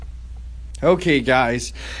Okay,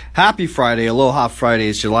 guys, happy Friday. Aloha Friday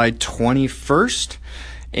is July 21st.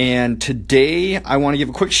 And today I want to give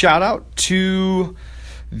a quick shout out to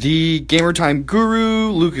the Gamer Time Guru,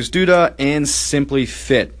 Lucas Duda, and Simply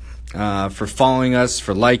Fit for following us,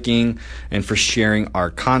 for liking, and for sharing our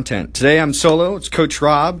content. Today I'm solo. It's Coach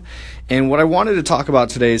Rob. And what I wanted to talk about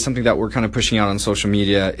today is something that we're kind of pushing out on social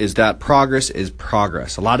media is that progress is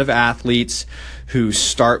progress. A lot of athletes who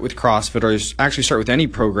start with CrossFit or actually start with any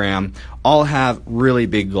program all have really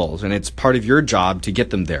big goals, and it's part of your job to get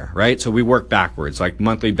them there, right? So we work backwards, like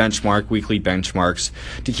monthly benchmark, weekly benchmarks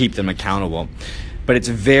to keep them accountable. But it's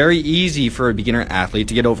very easy for a beginner athlete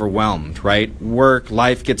to get overwhelmed, right? Work,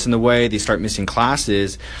 life gets in the way, they start missing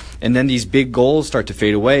classes, and then these big goals start to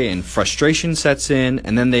fade away and frustration sets in,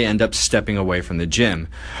 and then they end up stepping away from the gym.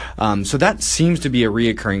 So that seems to be a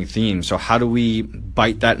reoccurring theme. So how do we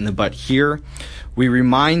bite that in the butt here? We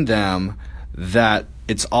remind them that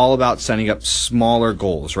it's all about setting up smaller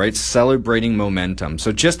goals, right? Celebrating momentum.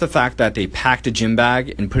 So just the fact that they packed a gym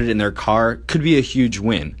bag and put it in their car could be a huge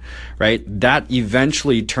win, right? That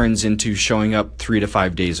eventually turns into showing up 3 to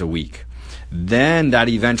 5 days a week. Then that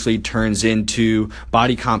eventually turns into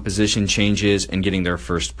body composition changes and getting their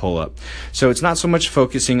first pull-up. So it's not so much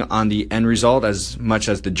focusing on the end result as much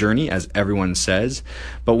as the journey, as everyone says.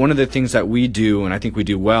 But one of the things that we do, and I think we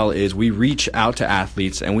do well, is we reach out to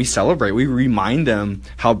athletes and we celebrate. We remind them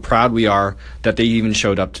how proud we are that they even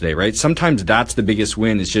showed up today, right? Sometimes that's the biggest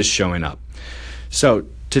win, is just showing up. So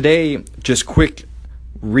today, just quick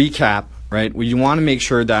recap, right? We want to make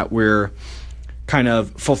sure that we're kind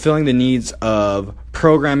of fulfilling the needs of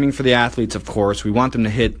programming for the athletes, of course. We want them to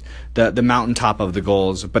hit the mountaintop of the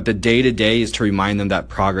goals, but the day-to-day is to remind them that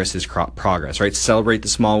progress is progress, right? Celebrate the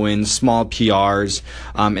small wins, small PRs,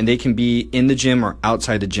 and they can be in the gym or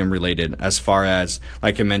outside the gym related, as far as,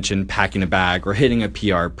 like I mentioned, packing a bag or hitting a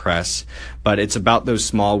PR press. But it's about those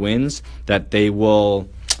small wins that they will,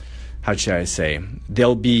 how should I say,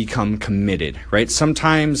 they'll become committed, right?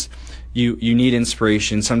 Sometimes you need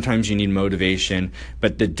inspiration, sometimes you need motivation,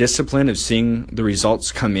 but the discipline of seeing the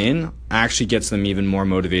results come in actually gets them even more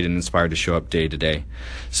motivated and inspired to show up day to day.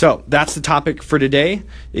 So that's the topic for today,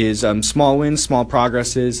 is small wins, small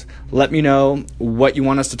progresses. Let me know what you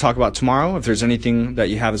want us to talk about tomorrow. If there's anything that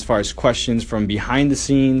you have as far as questions from behind the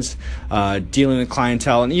scenes, dealing with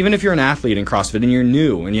clientele, and even if you're an athlete in CrossFit and you're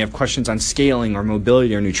new and you have questions on scaling or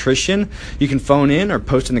mobility or nutrition, you can phone in or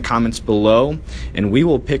post in the comments below, and we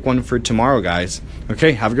will pick one for tomorrow, guys.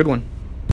 Okay, have a good one.